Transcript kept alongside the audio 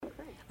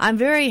I'm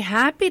very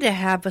happy to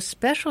have a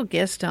special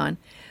guest on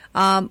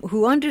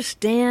who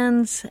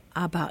understands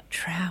about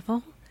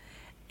travel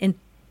and,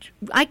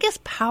 I guess,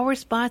 power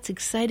spots,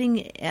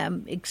 exciting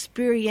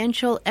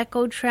experiential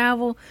eco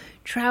travel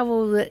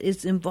that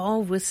is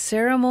involved with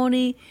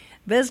ceremony.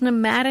 Vesna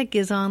Matic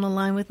is on the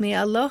line with me.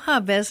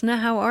 Aloha, Vesna.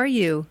 How are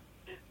you?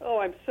 Oh,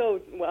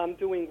 I'm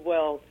doing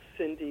well,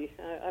 Cindy.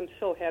 I'm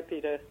so happy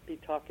to be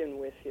talking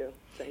with you.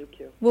 Thank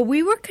you. Well,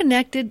 we were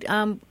connected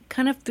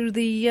kind of through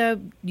the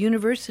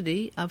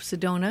University of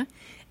Sedona,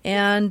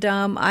 and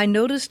I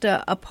noticed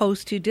a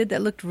post you did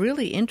that looked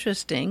really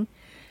interesting,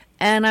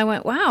 and I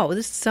went, wow,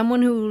 this is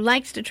someone who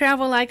likes to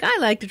travel like I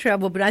like to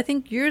travel, but I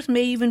think yours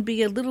may even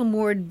be a little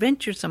more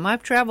adventuresome.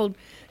 I've traveled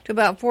to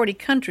about 40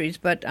 countries,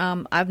 but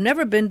I've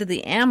never been to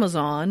the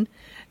Amazon,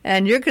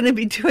 and you're going to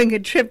be doing a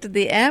trip to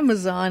the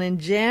Amazon in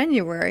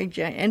January,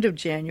 end of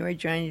January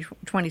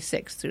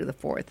 26th through the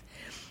 4th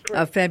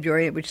of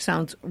February, which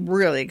sounds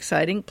really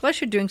exciting. Plus,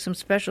 you're doing some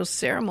special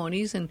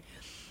ceremonies,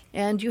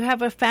 and you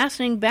have a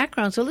fascinating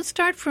background. So let's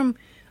start from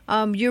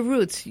your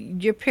roots.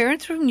 Your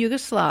parents were from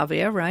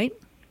Yugoslavia, right?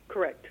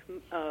 Correct.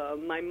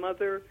 My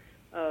mother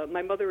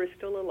is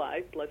still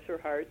alive, bless her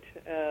heart.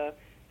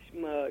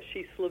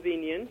 She's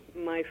Slovenian.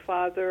 My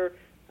father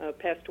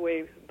passed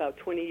away about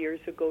 20 years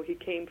ago. He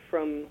came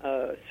from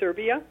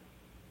Serbia,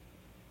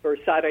 or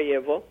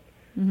Sarajevo.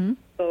 Mm-hmm.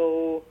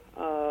 So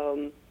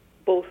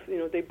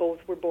they both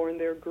were born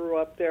there, grew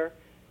up there,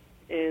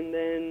 and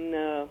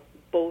then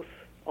both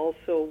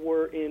also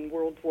were in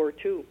World War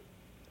II.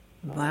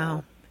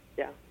 Wow.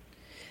 Yeah.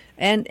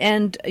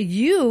 And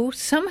you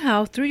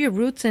somehow, through your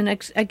roots and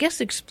I guess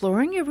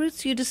exploring your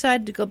roots, you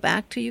decided to go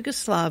back to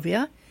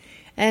Yugoslavia,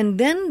 and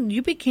then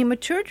you became a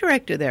tour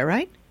director there,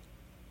 right?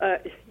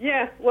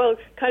 Yeah, well,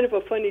 it's kind of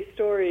a funny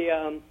story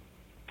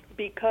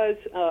because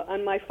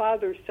on my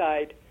father's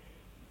side,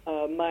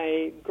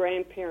 my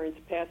grandparents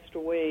passed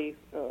away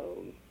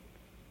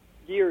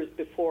years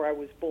before I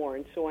was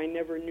born, so I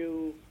never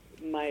knew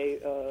my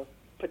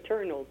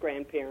paternal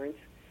grandparents.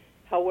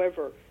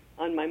 However,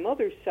 on my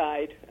mother's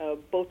side,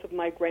 both of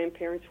my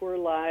grandparents were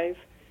alive,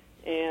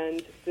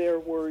 and there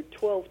were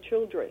 12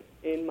 children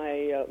in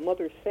my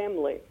mother's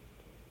family.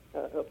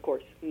 Of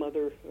course,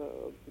 mother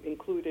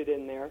included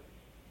in there.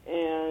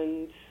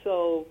 And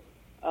so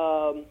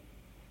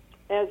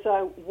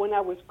when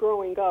I was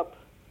growing up,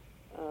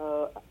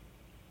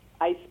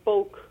 I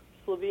spoke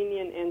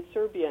Slovenian and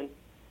Serbian.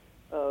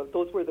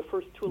 Those were the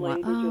first two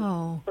languages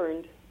I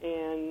learned.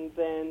 And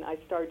then I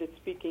started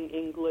speaking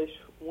English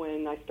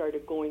when I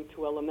started going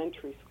to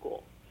elementary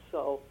school.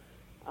 So,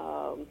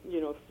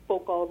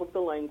 spoke all of the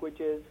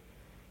languages.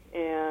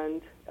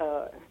 And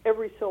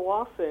every so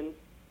often,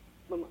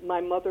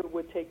 my mother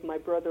would take my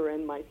brother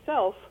and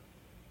myself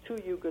to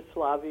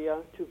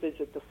Yugoslavia to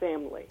visit the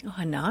family.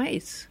 Oh,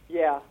 nice.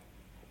 Yeah.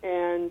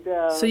 And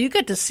so you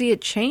got to see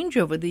it change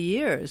over the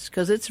years,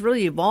 because it's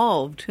really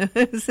evolved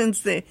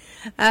since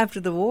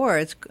after the war.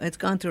 It's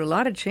gone through a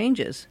lot of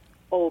changes.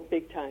 Oh,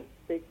 big time.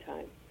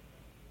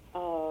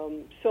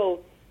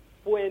 So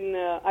when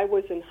I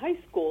was in high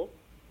school,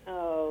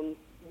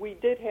 we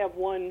did have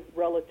one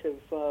relative,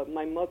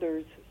 my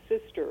mother's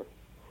sister,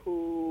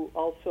 who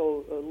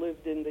also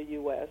lived in the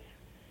U.S.,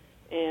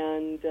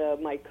 and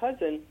my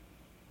cousin,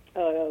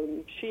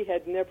 she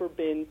had never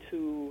been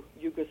to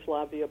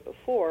Yugoslavia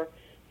before,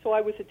 so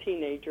I was a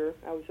teenager.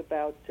 I was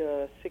about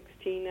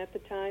 16 at the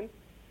time.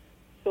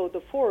 So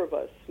the four of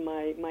us,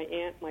 my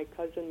aunt, my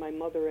cousin, my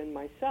mother, and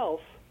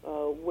myself,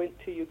 went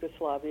to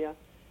Yugoslavia,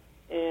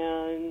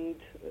 and,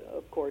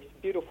 of course,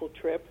 beautiful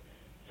trip.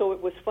 So it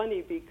was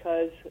funny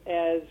because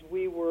as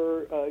we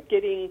were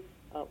getting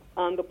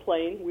on the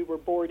plane, we were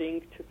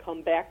boarding to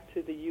come back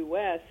to the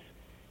U.S.,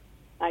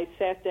 I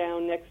sat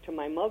down next to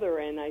my mother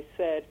and I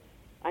said,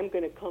 I'm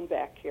going to come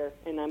back here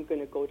and I'm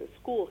going to go to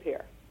school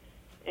here.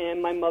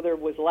 And my mother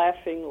was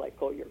laughing like,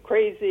 oh, you're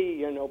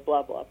crazy,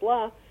 blah, blah,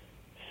 blah.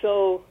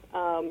 So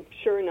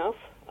sure enough,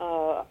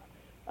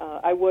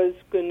 I was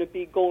going to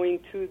be going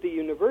to the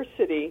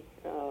university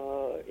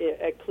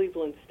at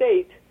Cleveland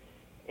State,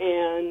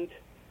 and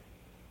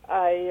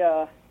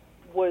I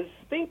was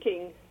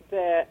thinking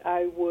that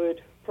I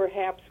would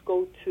perhaps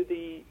go to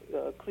the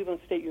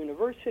Cleveland State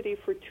University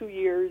for 2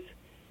 years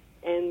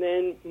and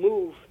then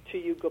move to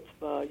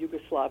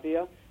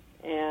Yugoslavia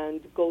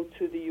and go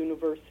to the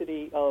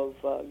University of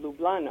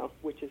Ljubljana,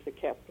 which is the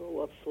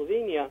capital of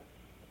Slovenia.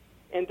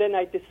 And then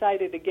I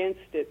decided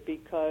against it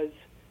because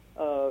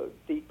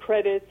the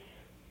credits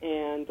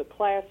and the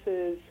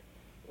classes,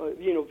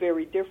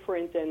 very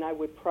different, and I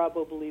would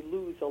probably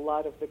lose a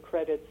lot of the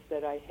credits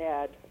that I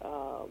had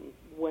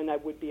when I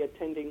would be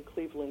attending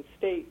Cleveland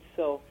State.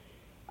 So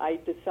I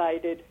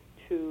decided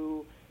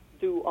to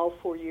do all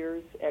 4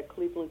 years at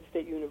Cleveland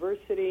State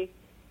University.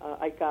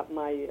 I got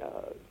my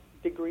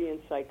degree in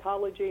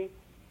psychology,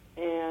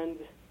 and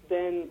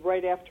then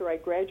right after I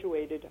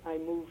graduated, I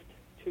moved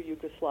to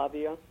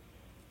Yugoslavia,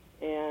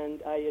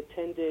 and I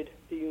attended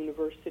the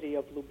University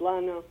of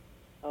Ljubljana,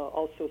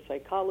 also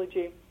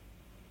psychology.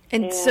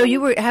 And so you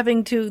were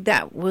having to,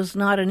 that was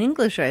not in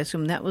English, I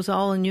assume. That was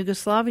all in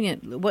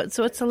Yugoslavian.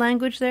 So what's the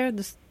language there?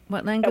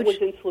 What language?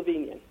 That was in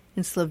Slovenian.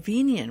 In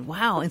Slovenian,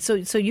 wow. And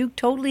so you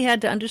totally had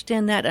to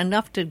understand that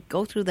enough to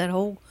go through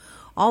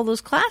all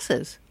those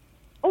classes.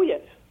 Oh,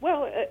 yes.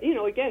 Well,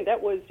 again,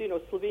 that was,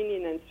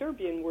 Slovenian and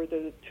Serbian were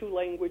the two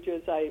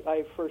languages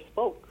I first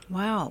spoke.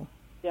 Wow.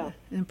 Yeah.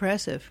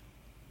 Impressive.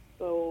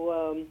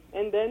 So,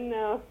 and then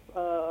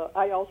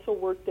I also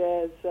worked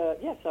I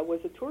was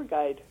a tour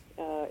guide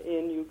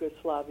in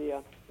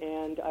Yugoslavia,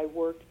 and I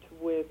worked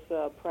with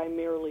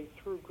primarily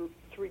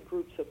three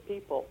groups of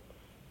people,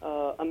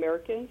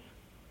 Americans,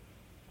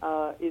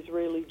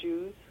 Israeli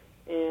Jews,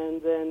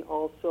 and then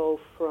also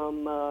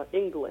from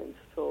England,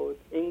 so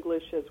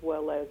English as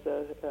well as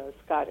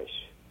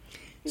Scottish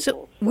people.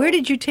 So where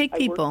did you take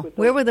people?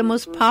 Where were the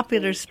most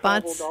popular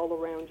spots? Traveled all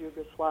around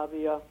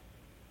Yugoslavia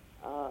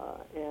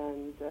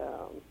and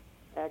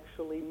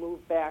actually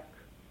moved back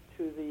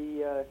to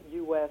the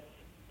U.S.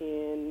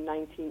 in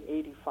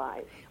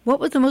 1985. What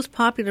were the most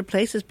popular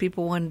places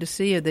people wanted to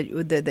see, or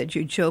that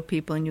you'd show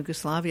people in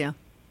Yugoslavia?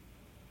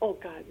 Oh,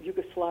 God,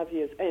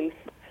 Yugoslavia and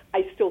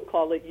I still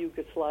call it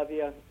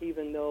Yugoslavia,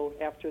 even though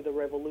after the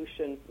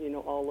revolution,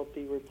 all of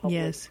the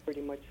republics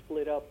pretty much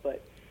split up.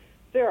 But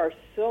there are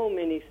so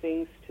many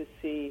things to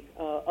see.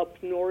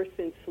 Up north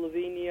in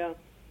Slovenia,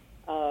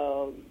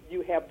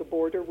 you have the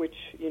border, which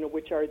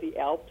are the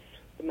Alps,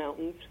 the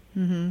mountains.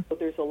 Mm-hmm. So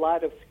there's a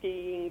lot of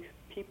skiing.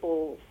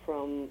 People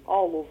from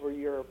all over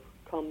Europe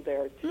come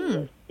there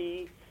to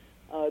ski.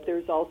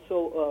 There's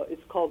also,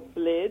 it's called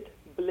Bled.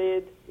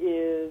 Bled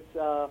is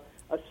a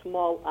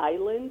small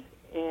island,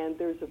 and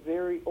there's a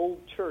very old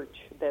church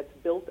that's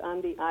built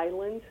on the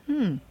island.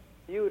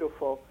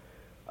 Beautiful.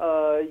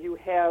 You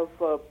have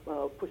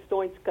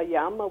Pustoinska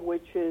Yama,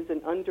 which is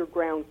an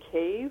underground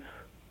cave,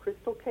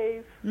 crystal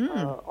cave,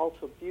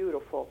 also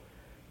beautiful.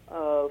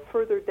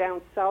 Further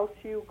down south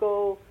you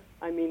go,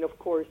 of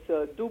course,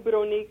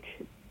 Dubrovnik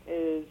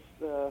is,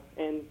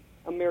 and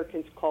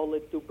Americans call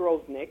it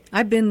Dubrovnik.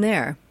 I've been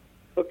there.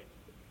 Look,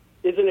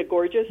 isn't it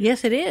gorgeous?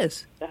 Yes, it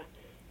is.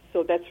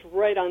 So that's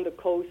right on the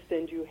coast,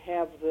 and you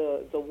have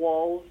the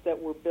walls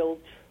that were built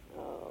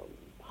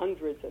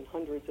hundreds and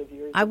hundreds of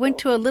years ago. I went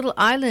to a little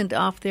island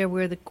off there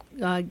where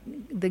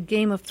the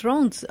Game of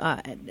Thrones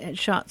had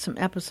shot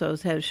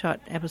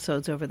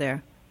episodes over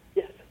there.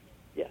 Yes.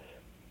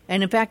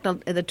 And in fact,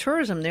 the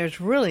tourism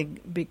there's really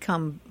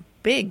become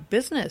big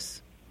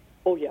business.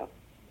 Oh, yeah.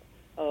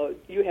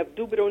 You have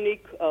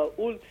Dubrovnik,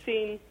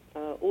 Ulcinj.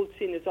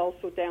 Ulcinj is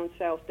also down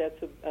south.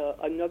 That's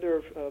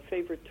another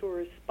favorite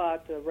tourist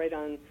spot right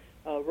on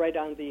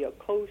the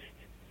coast.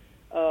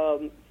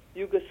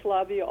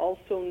 Yugoslavia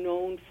also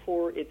known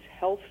for its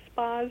health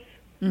spas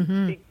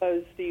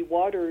because the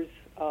waters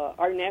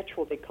are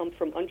natural. They come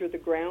from under the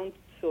ground,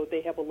 so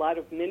they have a lot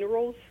of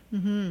minerals.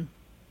 Mm-hmm.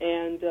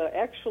 And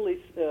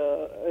actually,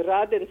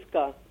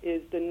 Radenska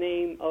is the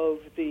name of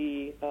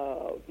the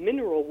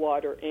mineral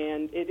water,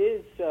 and it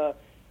is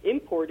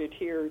imported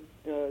here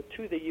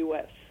to the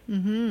U.S.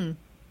 Mm-hmm.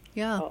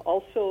 Yeah.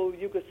 Also,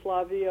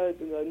 Yugoslavia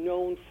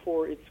known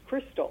for its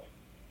crystal.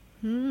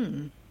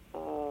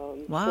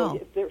 Wow.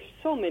 So there's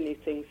so many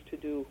things to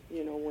do,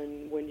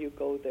 when you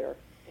go there.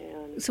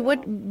 And so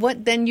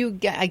what then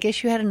I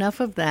guess you had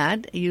enough of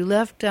that. You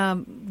left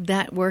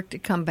that work to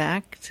come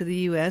back to the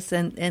U.S.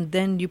 and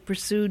then you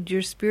pursued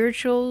your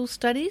spiritual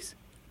studies?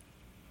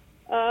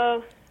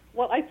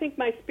 Well, I think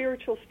my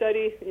spiritual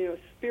study,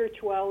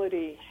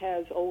 spirituality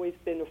has always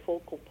been a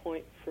focal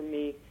point for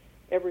me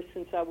ever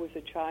since I was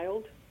a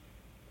child.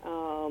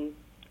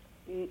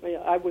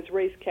 I was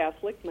raised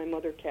Catholic, my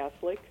mother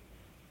Catholic,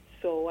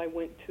 so I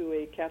went to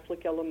a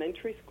Catholic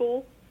elementary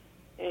school,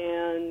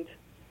 and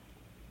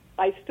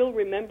I still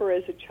remember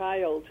as a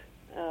child,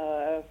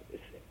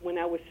 when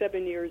I was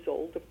 7 years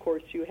old, of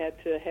course, you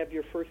had to have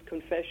your first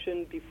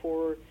confession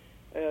before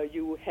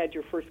you had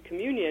your first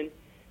communion,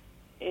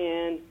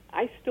 and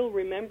I still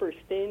remember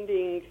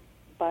standing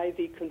by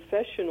the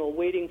confessional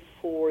waiting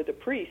for the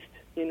priest,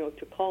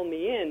 to call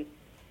me in.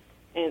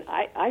 And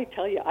I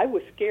tell you, I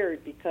was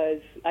scared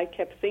because I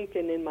kept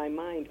thinking in my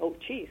mind, oh,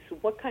 geez,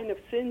 what kind of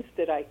sins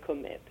did I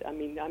commit?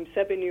 I'm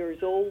 7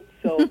 years old,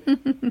 so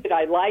did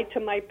I lie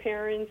to my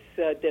parents?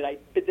 Did I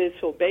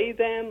disobey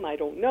them? I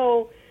don't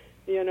know.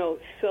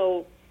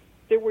 So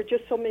there were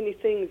just so many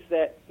things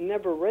that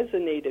never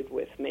resonated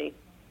with me.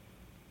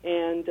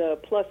 And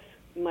plus,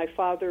 my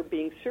father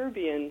being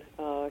Serbian,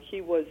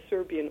 he was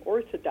Serbian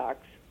Orthodox,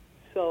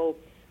 so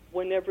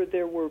whenever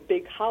there were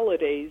big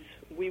holidays,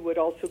 we would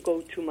also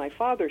go to my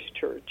father's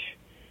church.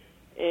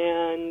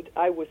 And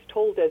I was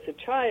told as a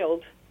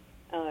child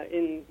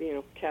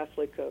in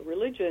Catholic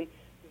religion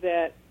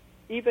that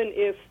even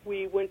if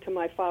we went to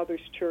my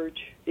father's church,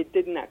 it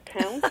did not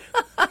count.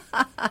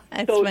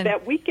 So funny.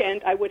 That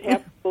weekend I would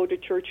have to go to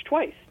church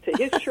twice, to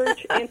his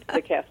church and to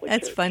the Catholic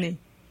church. That's funny.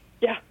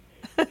 Yeah.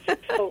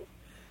 So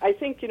I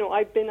think,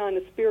 I've been on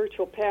a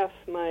spiritual path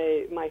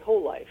my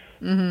whole life.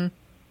 Mm-hmm.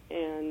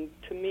 And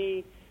to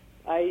me,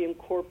 I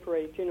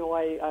incorporate,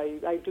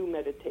 I do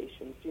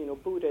meditations,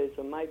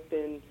 Buddhism. I've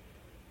been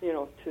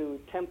to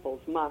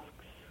temples, mosques,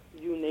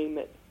 you name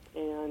it.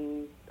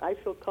 And I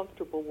feel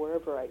comfortable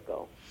wherever I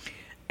go.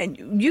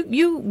 And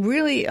you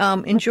really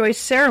enjoy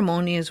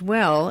ceremony as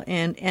well,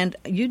 and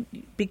you,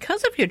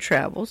 because of your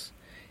travels,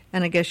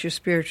 and I guess your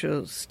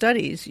spiritual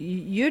studies,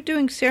 you're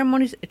doing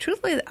ceremonies,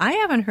 truthfully, I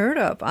haven't heard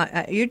of.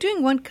 You're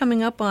doing one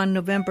coming up on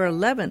November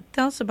 11th.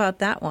 Tell us about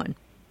that one.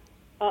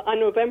 On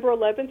November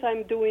 11th,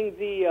 I'm doing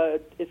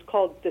it's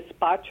called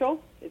Despacho.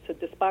 It's a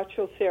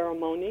Despacho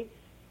ceremony,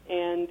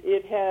 and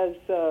it has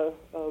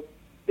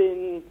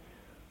been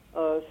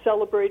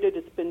celebrated.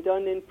 It's been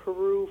done in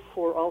Peru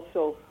for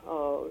also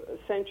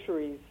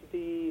centuries.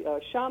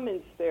 The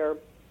shamans there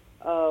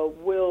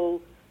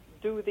will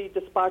do the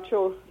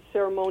Despacho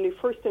ceremony.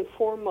 First and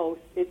foremost,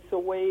 it's a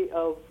way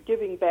of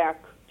giving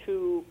back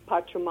to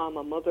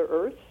Pachamama, Mother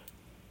Earth.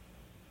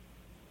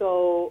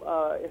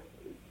 So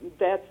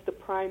that's the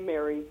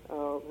primary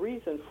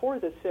reason for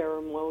the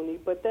ceremony.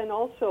 But then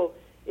also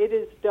it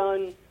is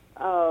done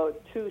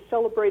to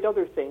celebrate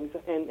other things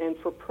and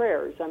for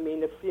prayers. I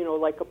mean, if,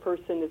 like a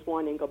person is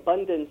wanting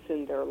abundance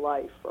in their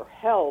life or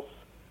health,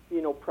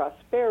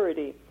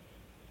 prosperity.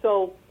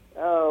 So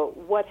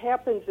what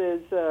happens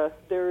is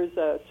there's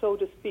a, so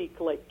to speak,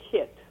 like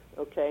kit,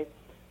 okay?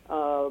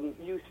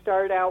 You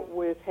start out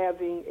with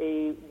having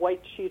a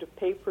white sheet of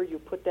paper. You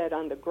put that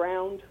on the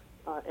ground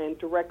and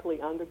directly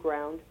on the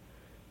ground.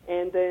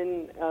 And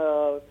then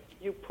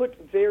you put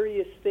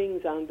various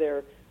things on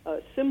there,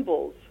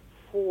 symbols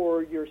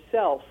for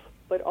yourself,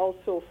 but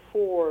also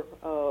for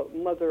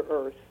Mother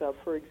Earth.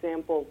 For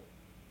example,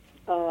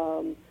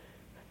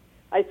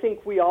 I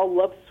think we all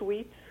love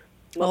sweets.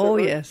 Mother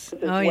Earth yes.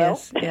 as well.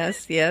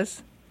 Yes.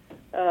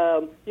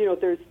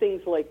 There's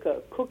things like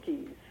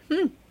cookies.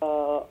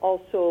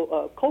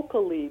 Also, coca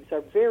leaves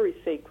are very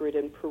sacred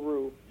in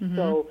Peru. Mm-hmm.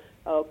 So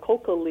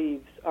coca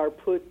leaves are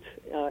put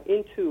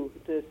into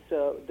this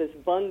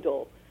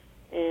bundle,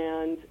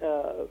 and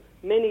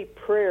many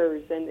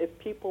prayers. And if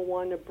people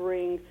want to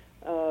bring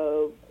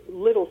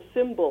little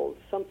symbols,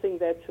 something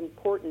that's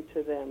important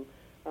to them,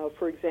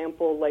 for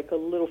example, like a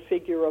little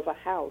figure of a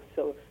house,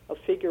 a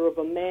figure of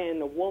a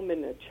man, a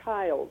woman, a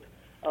child,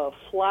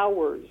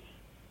 flowers,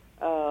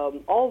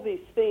 all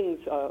these things,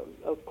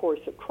 of course,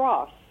 a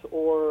cross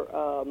or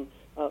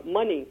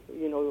money,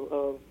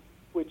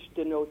 which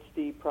denotes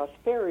the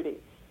prosperity.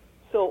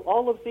 So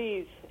all of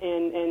these,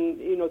 and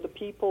the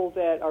people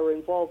that are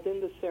involved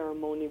in the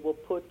ceremony will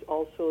put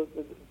also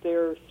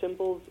their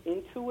symbols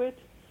into it,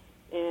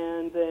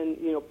 and then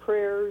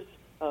prayers,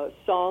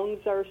 songs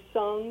are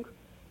sung,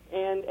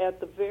 and at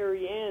the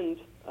very end,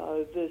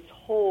 this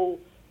whole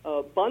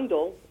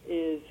bundle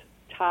is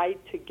tied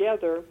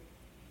together,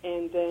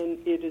 and then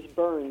it is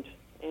burned.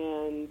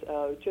 And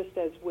just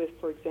as with,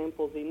 for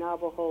example, the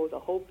Navajo, the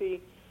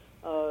Hopi,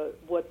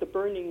 what the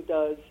burning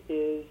does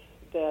is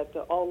that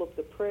all of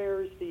the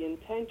prayers, the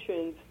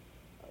intentions,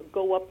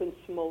 go up in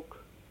smoke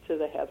to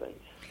the heavens.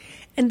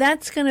 And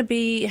that's going to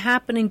be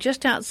happening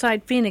just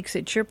outside Phoenix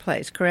at your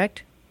place,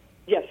 correct?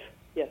 Yes.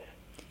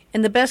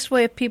 And the best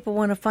way if people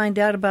want to find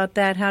out about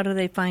that, how do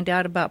they find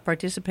out about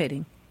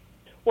participating?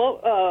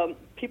 Well,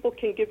 people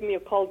can give me a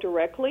call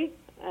directly,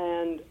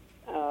 and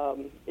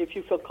if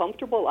you feel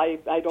comfortable, I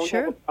don't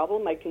Sure. have a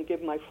problem. I can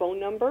give my phone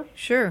number.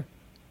 Sure.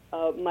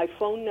 My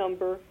phone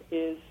number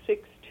is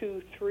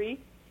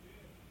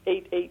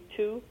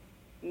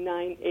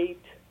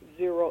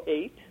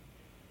 623-882-9808,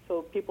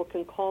 so people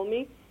can call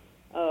me.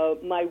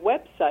 My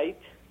website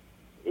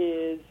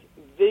is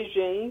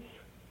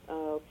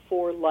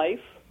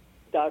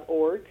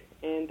visionsforlife.org,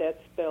 and that's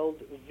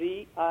spelled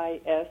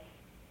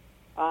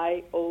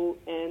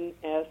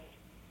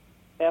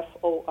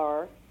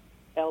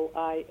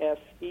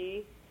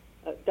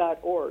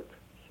VISIONSFORLIFE.org.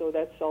 So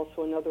that's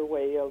also another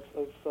way of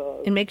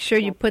and make sure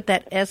you put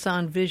that S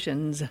on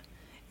Visions,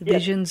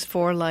 yes.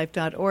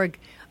 visionsforlife.org,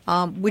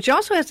 which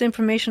also has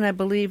information, I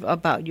believe,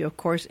 about you, of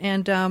course.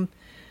 And,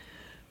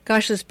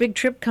 this big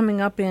trip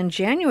coming up in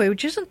January,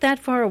 which isn't that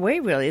far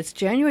away, really. It's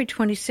January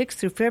 26th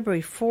through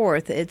February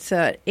 4th. It's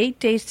an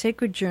 8-day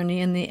sacred journey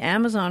in the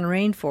Amazon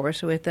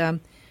rainforest with a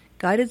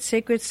guided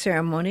sacred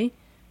ceremony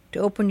to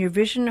open your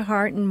vision,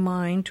 heart, and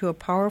mind to a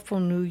powerful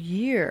new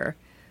year.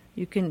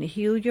 You can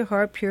heal your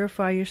heart,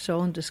 purify your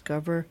soul, and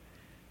discover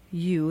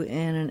you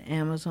in an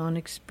Amazon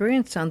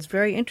experience. Sounds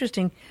very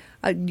interesting.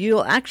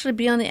 You'll actually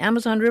be on the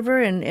Amazon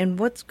River, and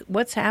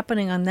what's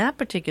happening on that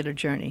particular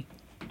journey?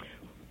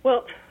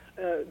 Well,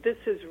 this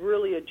is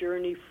really a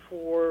journey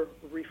for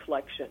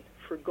reflection,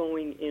 for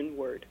going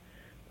inward.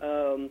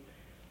 How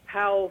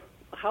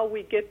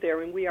we get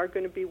there, and we are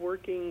going to be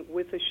working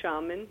with a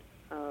shaman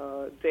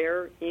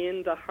there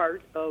in the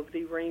heart of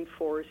the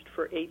rainforest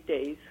for 8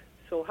 days.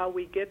 So how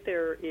we get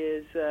there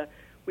is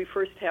we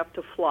first have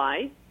to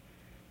fly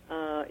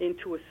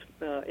into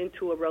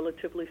a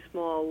relatively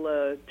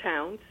small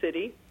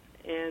city,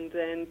 and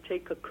then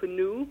take a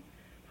canoe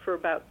for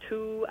about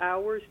 2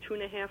 hours,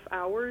 2.5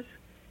 hours,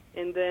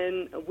 and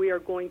then we are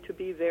going to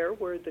be there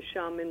where the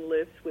shaman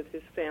lives with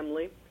his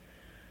family,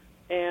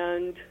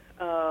 and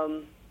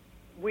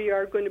we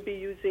are going to be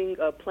using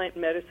plant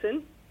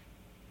medicine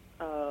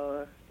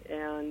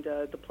and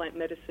the plant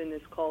medicine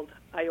is called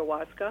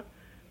ayahuasca.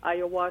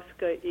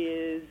 Ayahuasca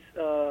is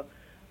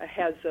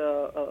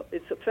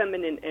it's a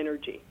feminine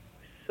energy,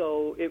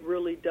 so it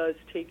really does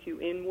take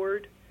you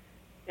inward.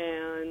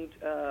 And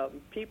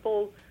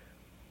people,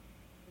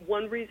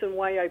 one reason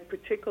why I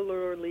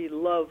particularly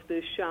love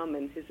this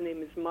shaman, his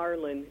name is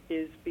Marlon,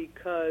 is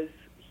because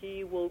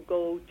he will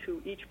go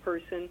to each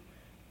person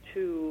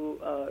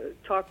to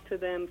talk to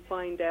them,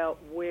 find out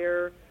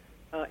where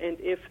and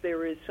if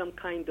there is some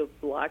kind of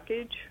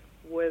blockage,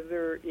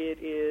 whether it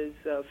is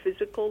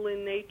physical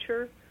in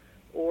nature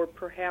or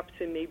perhaps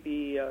it may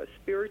be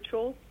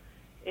spiritual.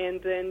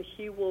 And then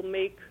he will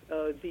make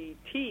the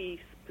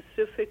tea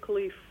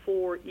specifically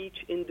for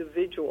each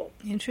individual.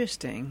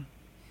 Interesting.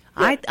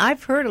 Yes.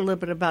 I've heard a little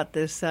bit about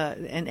this,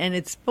 and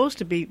it's supposed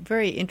to be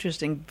very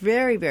interesting,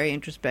 very, very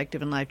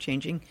introspective and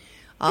life-changing.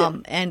 Yes.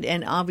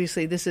 And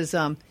obviously this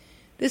isn't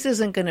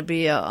going to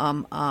be a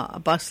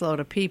busload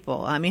of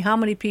people. I mean, how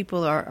many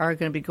people are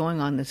going to be going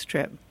on this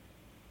trip?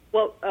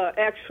 Well,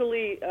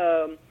 actually,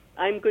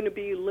 I'm going to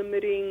be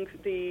limiting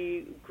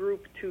the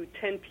group to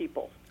 10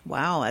 people.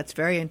 Wow, that's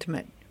very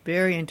intimate.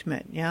 Very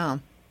intimate, yeah.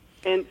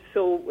 And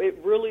so it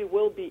really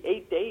will be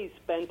 8 days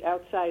spent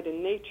outside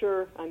in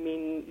nature. I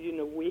mean,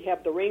 we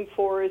have the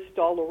rainforest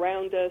all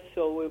around us,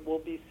 so it will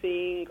be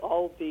seeing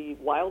all the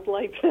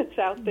wildlife that's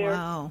out there.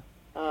 Wow.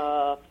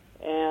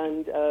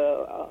 And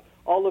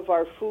all of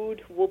our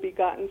food will be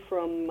gotten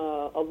from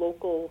a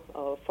local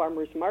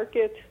farmer's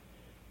market.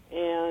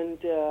 And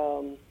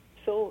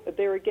so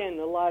there again,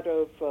 a lot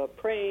of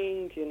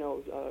praying,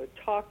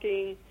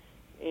 talking.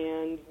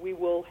 And we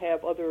will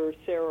have other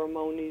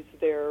ceremonies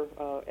there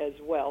as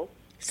well.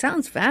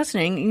 Sounds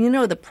fascinating.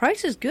 The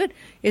price is good.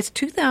 It's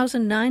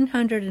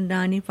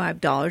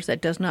 $2,995. That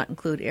does not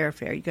include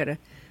airfare. You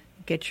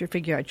got to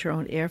figure out your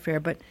own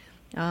airfare. But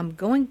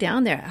going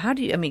down there, how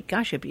do you? I mean,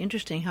 gosh, it'd be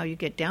interesting how you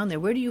get down there.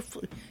 Where do you?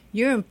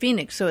 You're in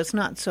Phoenix, so it's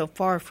not so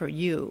far for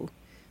you.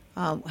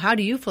 How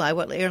do you fly?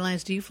 What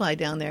airlines do you fly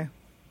down there?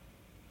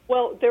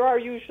 Well, there are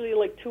usually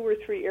like 2 or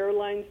 3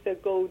 airlines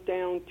that go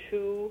down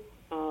to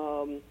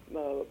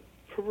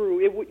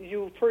Peru.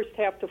 You first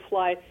have to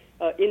fly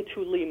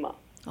into Lima.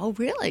 Oh,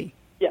 really?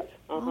 Yes.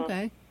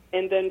 Okay.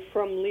 And then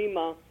from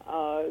Lima,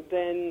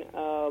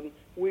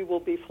 we will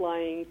be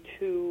flying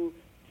to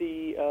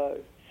the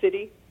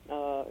city,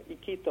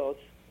 Iquitos,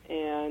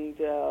 and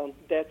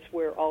that's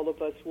where all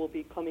of us will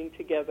be coming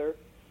together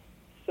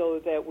so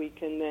that we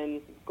can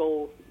then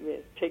go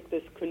take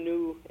this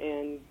canoe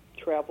and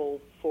travel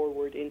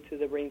forward into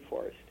the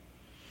rainforest.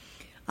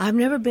 I've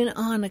never been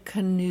on a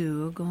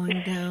canoe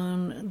going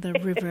down the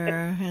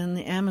river and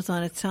the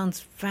Amazon. It sounds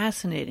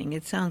fascinating.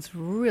 It sounds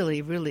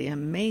really, really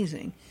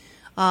amazing.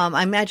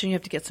 I imagine you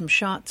have to get some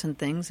shots and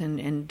things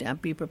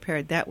and be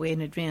prepared that way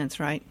in advance,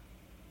 right?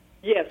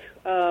 Yes.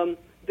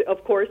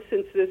 Of course,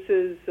 since this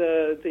is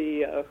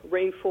the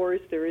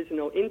rainforest, there is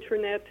no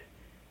internet,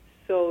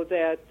 so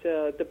that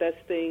the best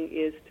thing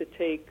is to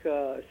take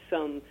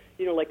some,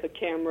 like a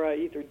camera,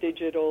 either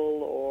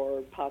digital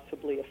or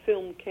possibly a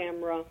film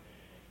camera.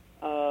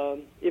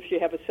 If you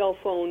have a cell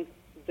phone,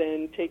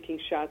 then taking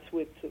shots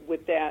with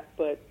that,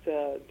 but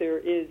there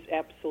is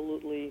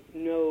absolutely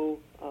no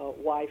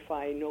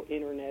Wi-Fi, no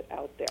internet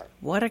out there.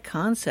 What a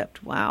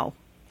concept. Wow.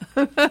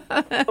 So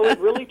it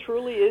really,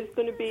 truly is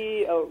going to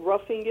be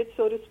roughing it,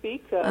 so to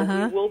speak.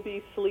 We will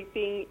be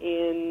sleeping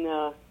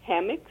in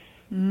hammocks.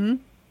 Mm-hmm.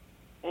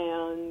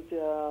 And,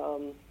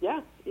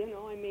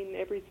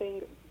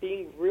 everything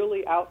being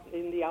really out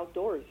in the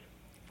outdoors.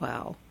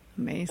 Wow.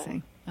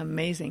 Amazing.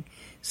 Amazing.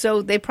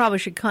 So they probably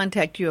should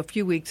contact you a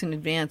few weeks in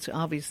advance,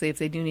 obviously, if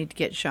they do need to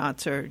get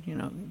shots or,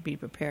 be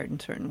prepared in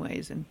certain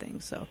ways and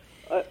things. So,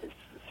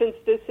 since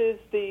this is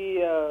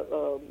the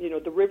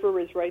river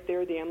is right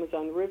there, the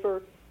Amazon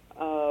River,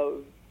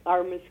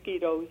 our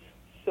mosquitoes,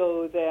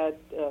 so that,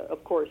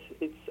 of course,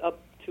 it's up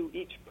to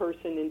each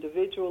person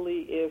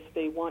individually if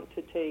they want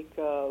to take,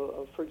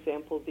 for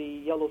example, the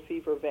yellow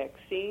fever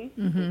vaccine.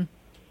 Mm-hmm.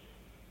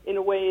 In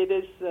a way, it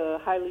is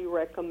highly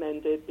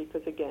recommended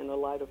because, again, a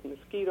lot of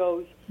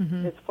mosquitoes.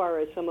 Mm-hmm. As far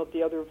as some of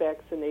the other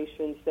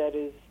vaccinations, that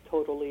is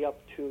totally up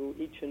to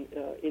each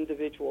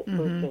individual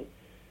person.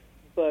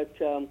 But,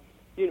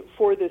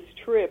 for this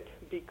trip,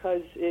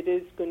 because it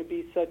is going to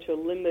be such a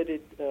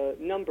limited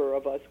number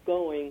of us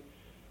going,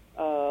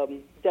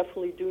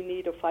 definitely do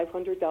need a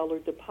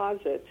 $500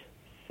 deposit.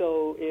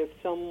 So if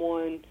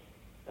someone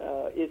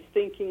is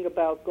thinking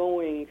about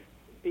going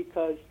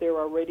because there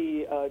are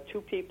already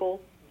 2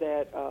 people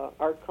that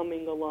are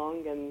coming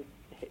along and,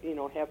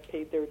 have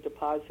paid their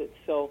deposit.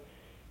 So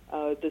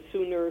the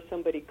sooner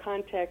somebody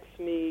contacts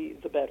me,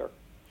 the better.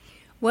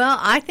 Well,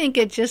 I think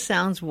it just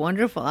sounds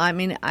wonderful. I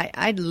mean,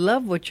 I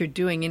love what you're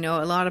doing.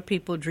 A lot of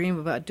people dream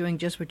about doing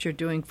just what you're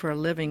doing for a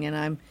living,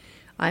 and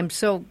I'm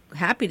so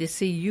happy to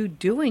see you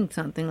doing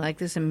something like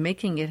this and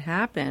making it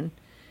happen.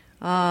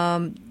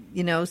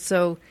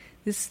 So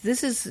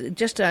this is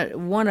just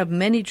one of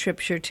many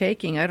trips you're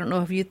taking. I don't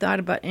know if you thought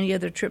about any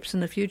other trips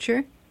in the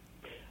future?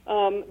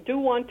 Do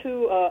want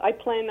to. I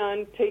plan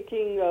on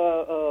taking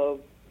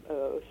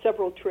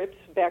several trips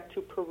back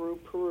to Peru.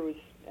 Peru is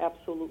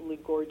absolutely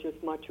gorgeous.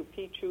 Machu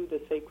Picchu,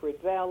 the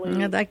Sacred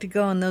Valley. I'd like to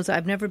go on those.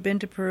 I've never been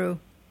to Peru.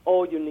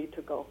 Oh, you need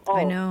to go. Oh,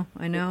 I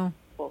know.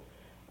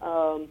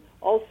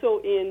 Also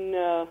in,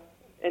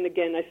 and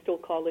again, I still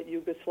call it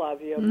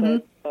Yugoslavia,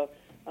 but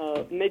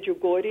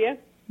Medjugorje.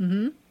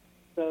 Mm-hmm.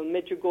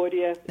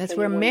 Medjugorje. That's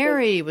where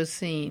Mary was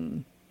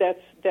seen.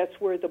 That's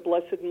where the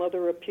Blessed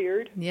Mother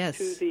appeared. Yes.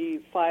 To the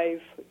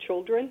 5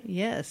 children.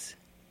 Yes.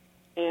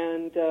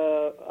 And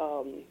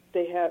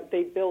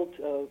they built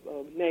a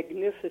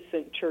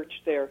magnificent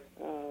church there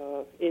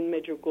in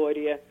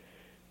Medjugorje.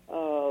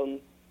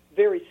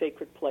 Very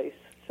sacred place.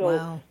 So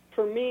wow.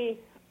 For me,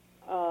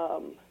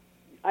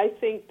 I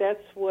think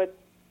that's what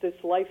this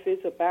life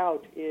is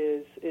about,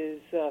 is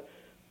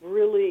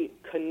really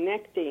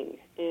connecting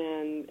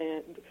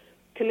and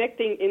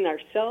connecting in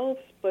ourselves,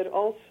 but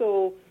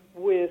also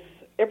with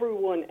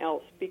everyone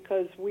else,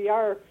 because we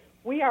are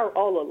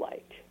all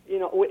alike. You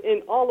know,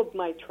 in all of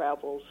my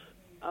travels,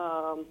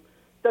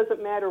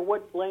 doesn't matter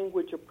what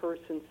language a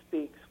person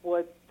speaks,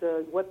 what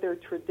their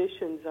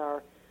traditions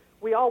are.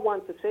 We all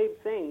want the same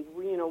thing.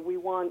 We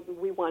want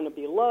to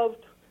be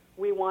loved.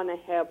 We want to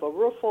have a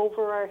roof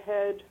over our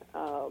head.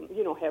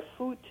 Have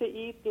food to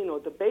eat.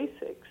 The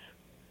basics.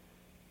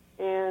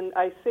 And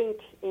I think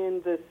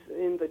in the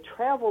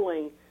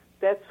traveling,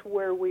 that's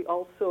where we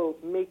also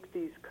make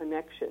these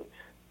connections.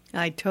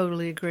 I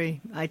totally agree.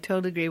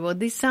 Well,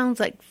 these sounds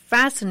like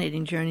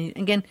fascinating journeys.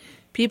 Again,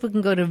 people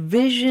can go to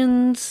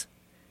Visions.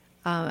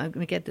 I'm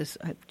going to get this.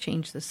 I've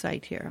changed the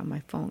site here on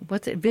my phone.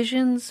 What's it?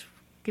 Visions?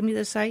 Give me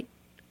the site.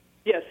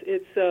 Yes,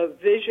 it's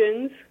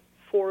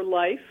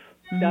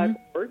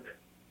visionsforlife.org,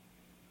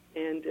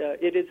 and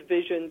it is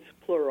visions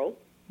plural.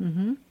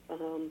 Mm-hmm.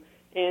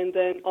 And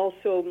then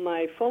also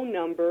my phone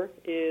number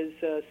is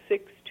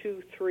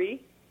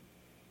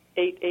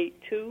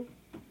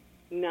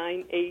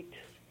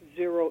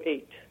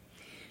 623-882-9808.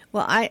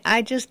 Well,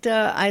 I just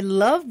I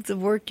love the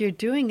work you're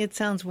doing. It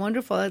sounds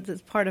wonderful.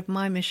 That's part of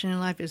my mission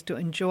in life, is to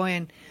enjoy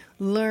and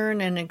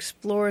learn and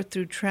explore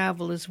through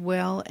travel as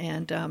well.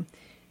 And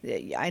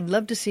I'd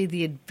love to see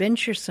the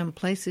adventuresome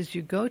places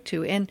you go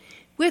to, and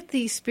with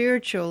the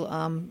spiritual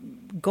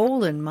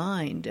goal in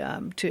mind,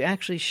 to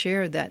actually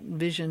share that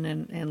vision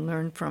and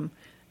learn from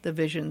the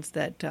visions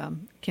that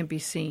can be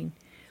seen.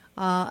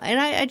 And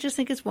I just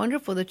think it's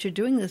wonderful that you're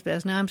doing this,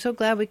 Vesna. I'm so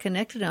glad we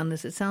connected on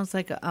this. It sounds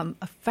like a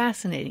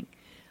fascinating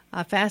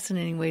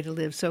way to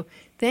live. So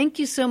thank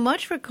you so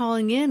much for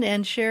calling in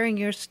and sharing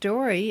your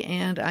story.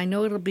 And I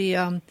know it'll be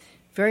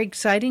very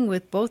exciting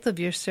with both of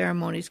your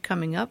ceremonies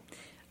coming up.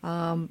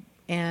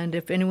 And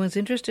if anyone's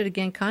interested,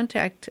 again,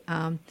 contact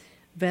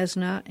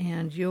Vesna,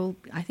 and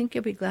I think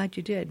you'll be glad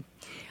you did.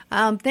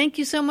 Thank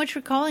you so much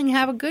for calling.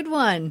 Have a good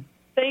one.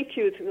 Thank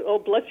you. Oh,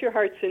 bless your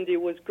heart, Cindy.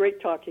 It was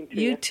great talking to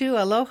you. You too.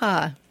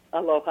 Aloha.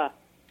 Aloha.